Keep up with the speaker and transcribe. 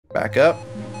Back up.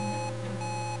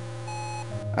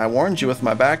 I warned you with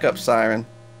my backup siren.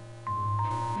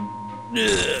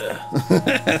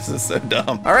 This is so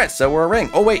dumb. Alright, so we're a ring.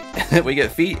 Oh wait, we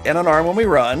get feet and an arm when we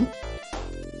run.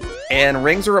 And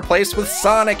rings are replaced with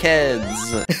Sonic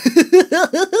heads.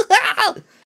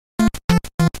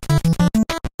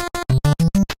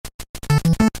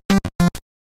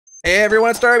 Hey everyone,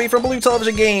 it's Darby from Blue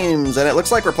Television Games, and it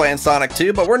looks like we're playing Sonic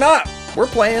 2, but we're not! We're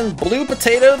playing Blue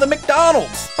Potato The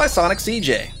McDonalds by Sonic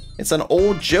CJ. It's an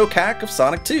old joke hack of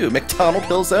Sonic 2, McDonald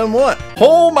Hill Zone 1.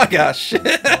 Oh my gosh!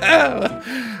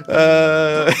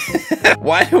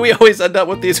 Why do we always end up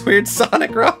with these weird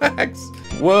Sonic ROM hacks?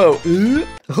 Whoa.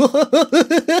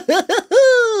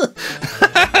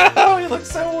 Oh, he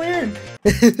looks so weird.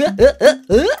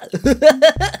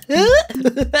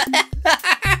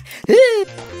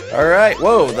 Alright,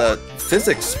 whoa, the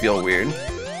physics feel weird.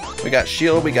 We got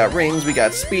shield, we got rings, we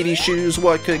got speedy shoes,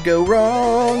 what could go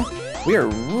wrong? We are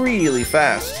really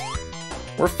fast.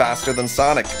 We're faster than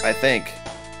Sonic, I think.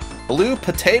 Blue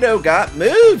Potato got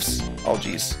moves! Oh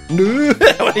jeez.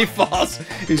 When he falls,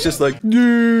 he's just like,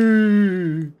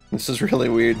 no. This is really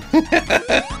weird.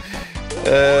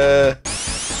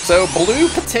 So Blue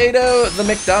Potato The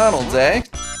McDonalds, eh?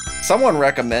 Someone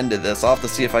recommended this. I'll have to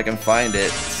see if I can find it.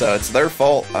 So it's their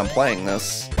fault I'm playing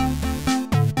this.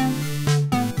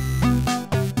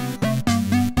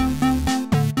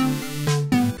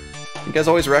 You guys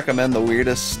always recommend the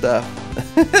weirdest stuff.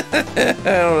 I don't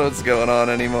know what's going on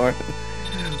anymore.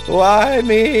 Why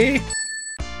me?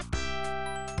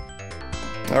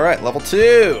 Alright, level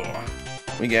 2.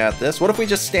 We got this. What if we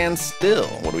just stand still?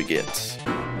 What do we get?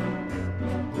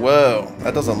 Whoa,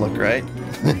 that doesn't look right.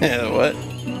 What?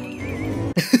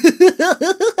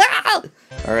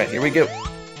 Alright, here we go.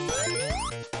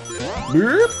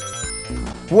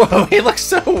 Whoa, he looks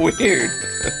so weird.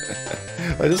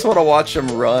 I just want to watch him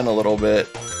run a little bit.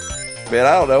 Man,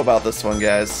 I don't know about this one,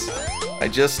 guys. I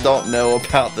just don't know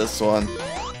about this one.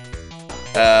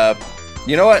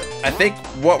 You know what? I think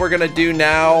what we're gonna do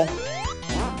now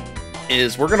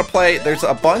is we're gonna play. There's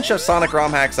a bunch of Sonic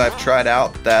ROM hacks I've tried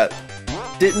out that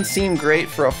didn't seem great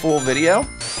for a full video.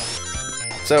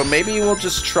 So maybe we'll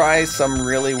just try some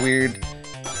really weird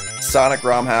Sonic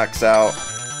ROM hacks out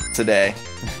today.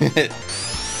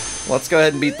 Let's go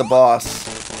ahead and beat the boss.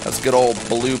 That's good old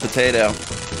Blue Potato.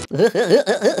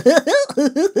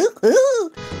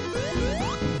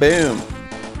 Boom.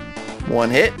 1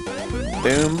 hit.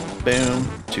 Boom, boom.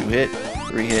 2 hit.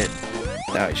 3 hit.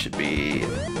 Now he should be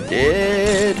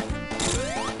dead.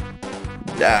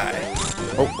 Die.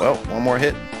 Oh, well, 1 more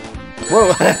hit.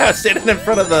 Whoa, I was standing in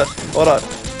front of the... Hold on.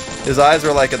 His eyes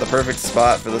are like at the perfect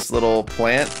spot for this little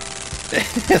plant.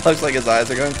 It looks like his eyes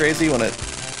are going crazy when it...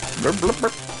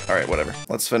 Alright, whatever.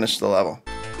 Let's finish the level.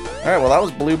 Alright, well that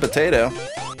was Blue Potato.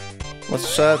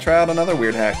 Let's try out another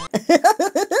weird hack.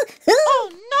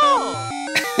 Oh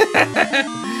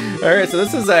no! Alright, so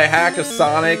this is a hack of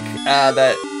Sonic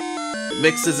that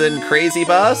mixes in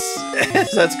CrazyBus.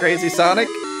 So that's CrazySonic.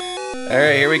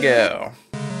 Alright, here we go.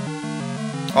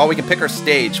 Oh, we can pick our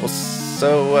stage. Well,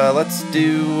 so let's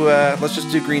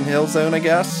just do Green Hill Zone, I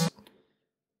guess.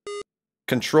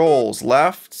 Controls,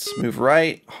 left, move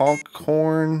right, honk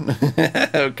horn.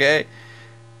 Okay,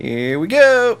 here we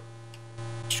go.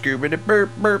 It's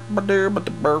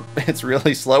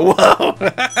really slow.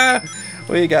 Whoa!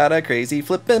 We got a crazy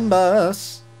flippin'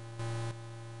 bus.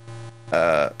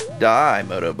 Die,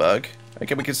 Motobug.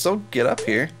 Okay, we can still get up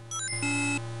here.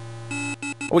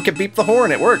 We can beep the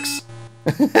horn, it works.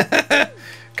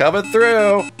 Coming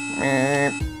through.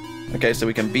 Okay, so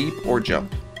we can beep or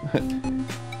jump.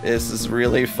 This is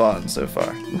really fun so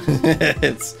far.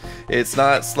 It's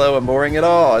not slow and boring at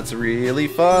all. It's really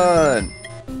fun.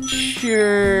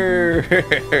 Sure.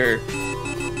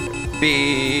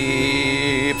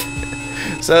 Beep.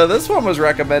 So this one was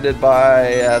recommended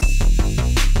by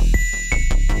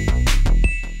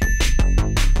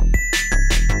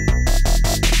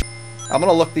I'm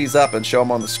gonna look these up and show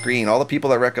them on the screen. All the people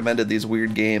that recommended these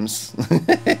weird games.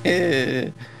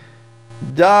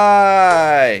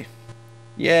 Die!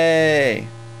 Yay!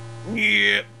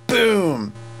 Yeah!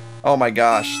 Boom! Oh my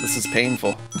gosh, this is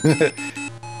painful.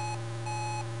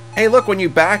 Hey, look, when you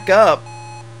back up,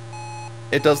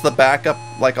 it does the backup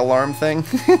like alarm thing.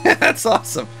 That's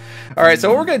awesome. Alright, so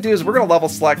what we're gonna do is we're gonna level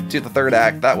select to the 3rd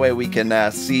act. That way we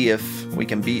can see if we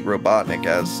can beat Robotnik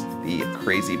as the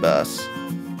crazy bus.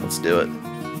 Let's do it.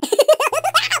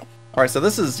 Alright, so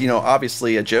this is, you know,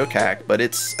 obviously a joke hack, but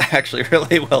it's actually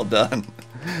really well done.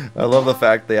 I love the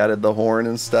fact they added the horn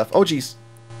and stuff. Oh, geez.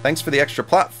 Thanks for the extra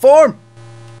platform!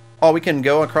 Oh, we can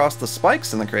go across the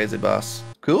spikes in the crazy bus.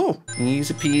 Cool.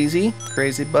 Easy peasy.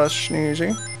 Crazy bus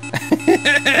snoozer.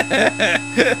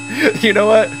 You know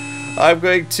what? I'm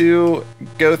going to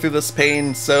go through this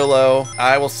pain solo.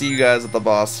 I will see you guys at the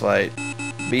boss fight.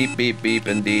 Beep, beep, beep,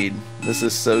 indeed. This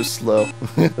is so slow.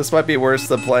 This might be worse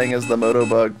than playing as the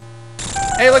Motobug.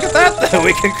 Hey, look at that, though!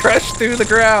 We can crush through the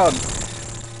ground!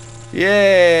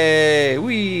 Yay!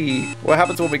 Whee! What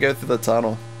happens when we go through the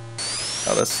tunnel?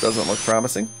 Oh, this doesn't look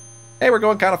promising. Hey, we're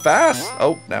going kind of fast!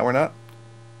 Oh, now we're not.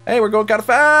 Hey, we're going kind of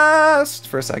fast!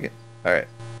 For a second. Alright.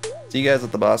 See you guys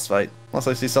at the boss fight. Unless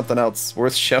I see something else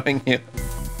worth showing you.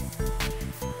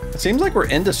 It seems like we're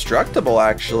indestructible,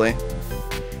 actually.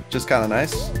 Which is kind of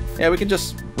nice. Yeah, we can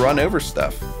just run over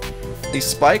stuff. These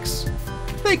spikes,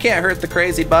 they can't hurt the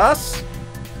crazy bus.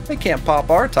 They can't pop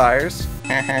our tires.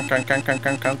 Oh,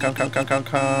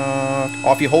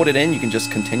 if you hold it in, you can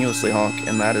just continuously honk,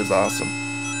 and that is awesome.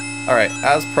 Alright,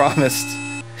 as promised,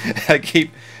 I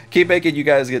keep making you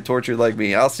guys get tortured like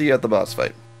me. I'll see you at the boss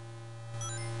fight.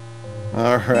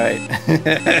 Alright.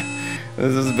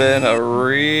 This has been a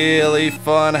really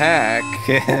fun hack.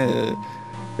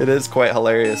 It is quite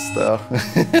hilarious, though.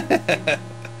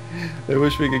 I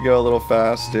wish we could go a little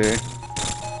faster.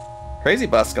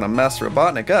 CrazyBus gonna mess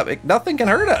Robotnik up. Nothing can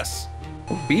hurt us.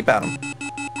 We'll beep at him.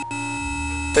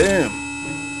 Boom.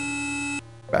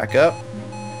 Back up.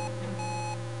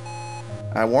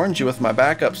 I warned you with my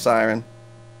backup siren.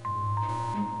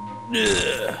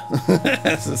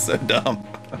 This is so dumb.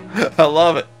 I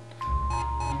love it.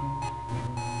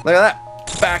 Look at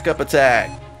that. Backup attack.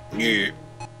 It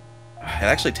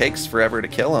actually takes forever to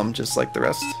kill him, just like the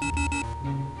rest.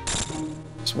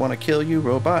 Just want to kill you,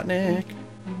 Robotnik.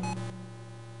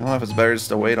 I don't know if it's better just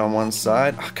to wait on one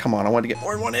side. Oh, come on, I want to get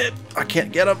more than one hit. I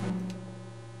can't get him.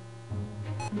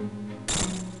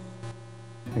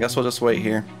 I guess we'll just wait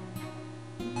here.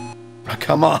 Oh,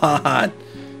 come on.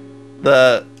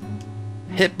 The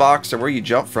hitbox or where you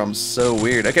jump from is so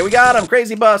weird. Okay, we got him.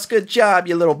 CrazyBus. Good job,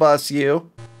 you little bus,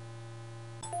 you.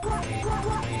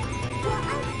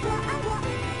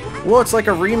 Whoa, it's like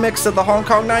a remix of the Hong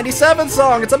Kong 97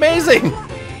 song. It's amazing.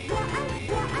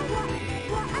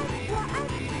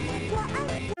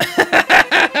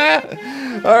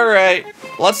 All right,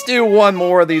 let's do one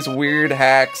more of these weird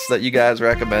hacks that you guys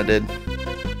recommended.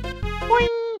 Boing.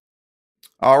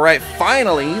 All right,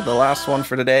 finally, the last one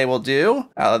for today we'll do.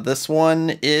 This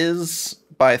one is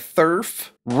by Thurf.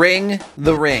 Ring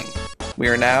the ring. We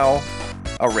are now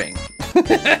a ring.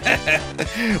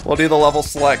 We'll do the level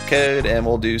select code and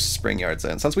we'll do Spring Yard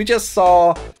Zone. Since we just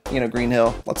saw, Green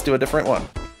Hill, let's do a different one.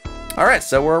 All right,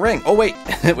 so we're a ring. Oh wait,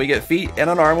 we get feet and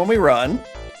an arm when we run.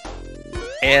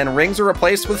 And rings are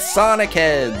replaced with Sonic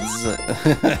heads.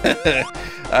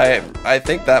 I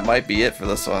think that might be it for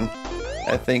this one.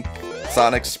 I think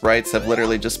Sonic sprites have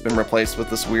literally just been replaced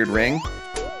with this weird ring.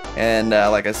 And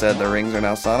like I said, the rings are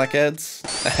now Sonic heads.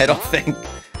 I don't think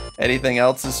anything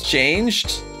else has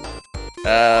changed.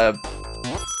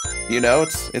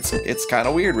 It's kind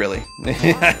of weird, really.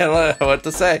 I don't know what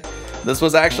to say. This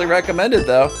was actually recommended,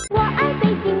 though.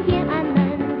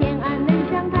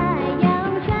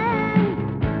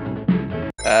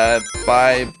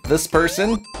 By this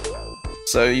person,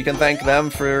 so you can thank them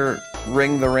for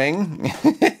Ring the Ring.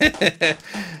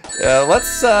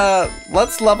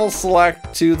 Let's level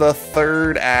select to the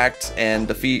 3rd act and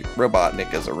defeat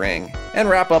Robotnik as a ring, and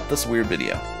wrap up this weird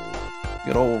video.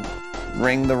 Good old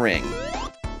Ring the Ring.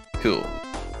 Cool.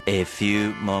 A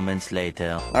few moments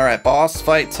later. All right, boss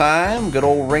fight time. Good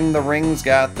old Ring the Ring's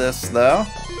got this, though.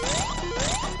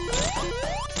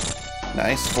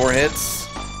 Nice, 4 hits.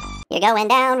 You're going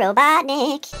down,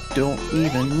 Robotnik. Don't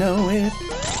even know it.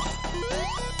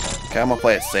 Okay, I'm gonna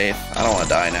play it safe. I don't want to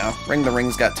die now. Ring the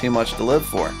Ring's got too much to live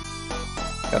for.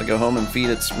 Gotta go home and feed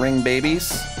its ring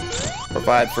babies.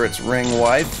 Provide for its ring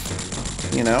wife.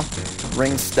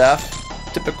 Ring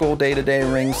stuff. Typical day-to-day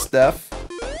ring stuff.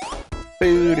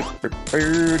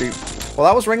 Well,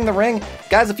 that was Ring the Ring.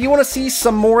 Guys, if you want to see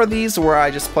some more of these where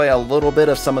I just play a little bit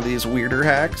of some of these weirder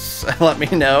hacks, let me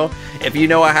know. If you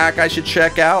know a hack I should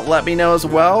check out, let me know as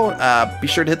well. Be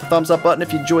sure to hit the thumbs up button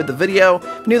if you enjoyed the video. If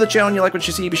you're new to the channel and you like what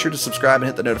you see, be sure to subscribe and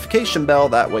hit the notification bell.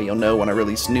 That way you'll know when I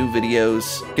release new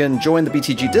videos. You can join the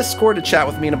BTG Discord to chat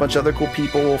with me and a bunch of other cool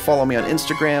people. Follow me on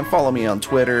Instagram. Follow me on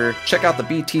Twitter. Check out the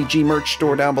BTG merch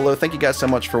store down below. Thank you guys so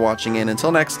much for watching, and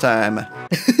until next time.